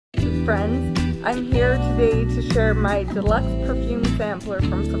friends. I'm here today to share my Deluxe Perfume sampler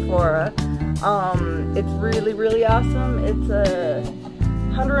from Sephora. It's really awesome. It's a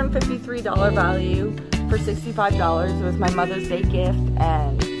 $153 value for $65. It was my Mother's Day gift,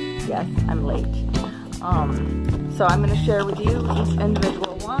 and yes, I'm late. So I'm going to share with you each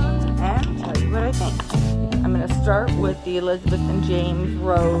individual one and tell you what I think. I'm going to start with the Elizabeth & James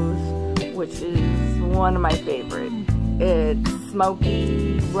Rose, which is one of my favorites. It's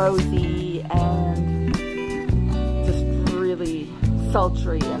smoky, rosy, and just really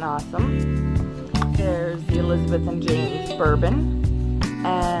sultry and awesome. There's the Elizabeth & James Bourbon,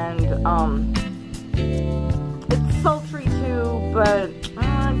 and it's sultry too, but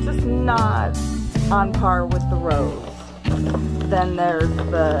just not on par with the rose. Then there's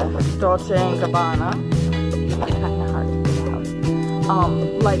the Dolce & Gabbana, kind of hard to get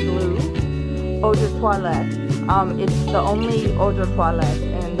out, light blue, Eau de Toilette. It's the only Eau de Toilette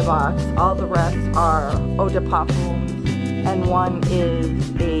in the box. All the rest are Eau de Parfum, and one is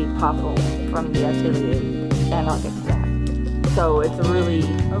a Parfum from the Atelier, and I'll get to that. So it's a really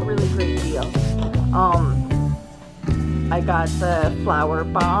great deal. I got the Flower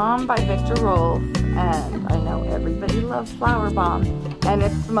Bomb by Victor Rolf, and I know everybody loves Flower Bomb, and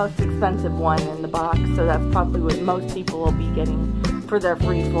it's the most expensive one in the box, so that's probably what most people will be getting for their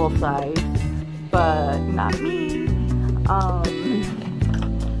free full size. But not me.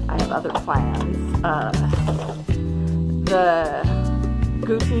 I have other plans. The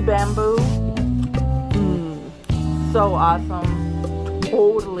Gucci Bamboo, so awesome.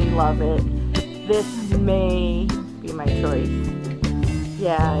 Totally love it. This may be my choice.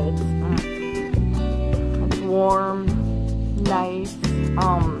 Yeah, it's warm, nice.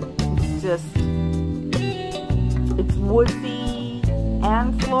 It's woodsy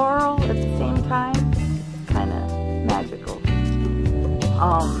and floral at the same time. Kind of magical.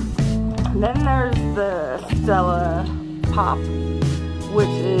 Then there's the Stella Pop, which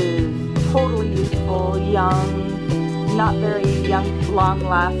is totally useful, young, not very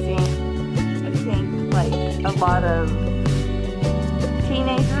long-lasting. I think like a lot of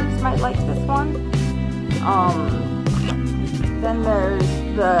teenagers might like this one. Then there's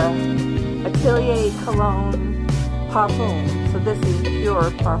the Atelier Cologne Parfum. So this is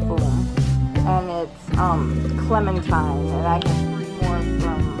pure Parfum, and it's Clementine, and I have 3 more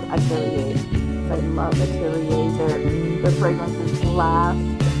from Atelier. I love Atelier. Their fragrances last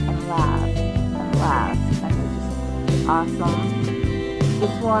and last and last, and they're just awesome.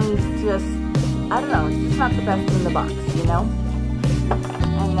 This one's just, I don't know, it's just not the best in the box, you know?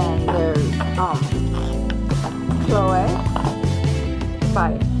 And then there's Chloe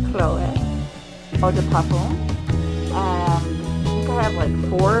by Chloe Eau de Parfum, and I think I have like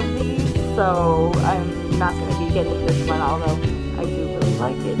 4 of these, so I'm not going to be getting this one, although I do really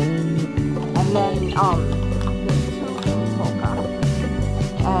like it. And then there's 2 Toka,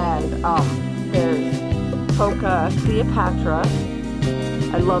 and there's Toka Cleopatra.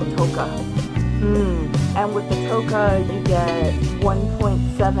 I love Toka. And with the Toka, you get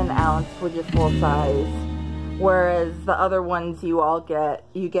 1.7 ounce with your full size, whereas the other ones you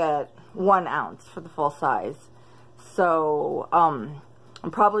get 1 ounce for the full size. So I'm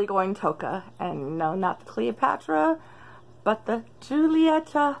probably going Toka, and no, not the Cleopatra, but the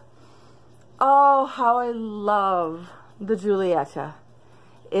Giulietta. Oh, how I love the Giulietta.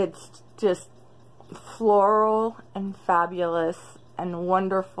 It's just floral and fabulous and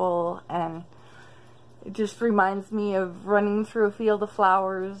wonderful, and it just reminds me of running through a field of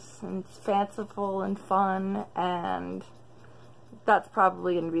flowers, and it's fanciful and fun, and that's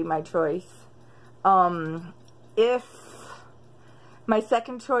probably going to be my choice. If my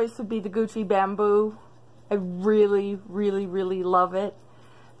second choice would be the Gucci Bamboo, I really love it.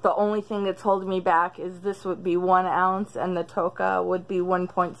 The only thing that's holding me back is this would be 1 ounce and the Toka would be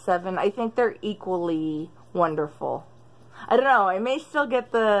 1.7. I think they're equally wonderful. I don't know, I may still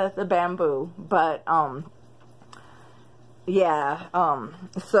get the Bamboo, but yeah,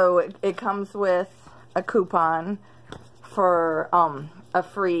 so it comes with a coupon for a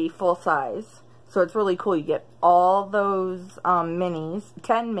free full size. So it's really cool. You get all those minis,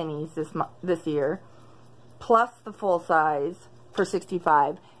 10 minis this year, plus the full size for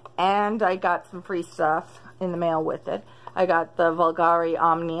 $65. And I got some free stuff in the mail with it. I got the Vulgari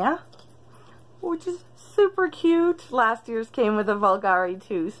Omnia, which is super cute. Last year's came with a Vulgari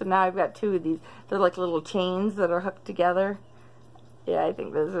too, so now I've got 2 of these. They're like little chains that are hooked together. Yeah, I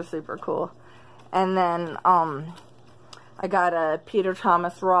think those are super cool. And then I got a Peter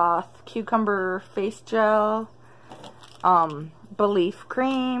Thomas Roth Cucumber Face Gel, Belief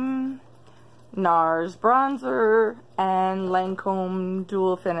Cream, NARS bronzer, and Lancome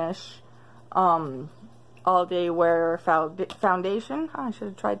Dual Finish All Day Wear Foundation. Oh, I should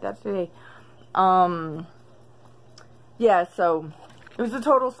have tried that today. Yeah, so it was a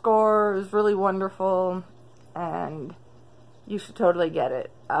total score. It was really wonderful, and you should totally get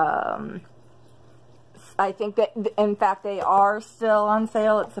it. I think that, in fact, they are still on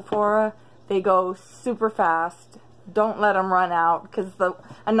sale at Sephora. They go super fast. Don't let them run out, because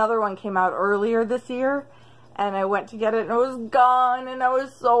another one came out earlier this year, and I went to get it and it was gone, and I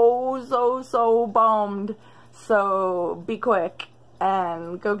was so bummed. So be quick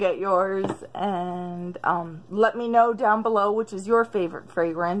and go get yours, and let me know down below which is your favorite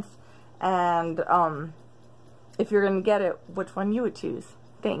fragrance, and if you're gonna get it, which one you would choose.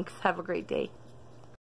 Thanks. Have a great day.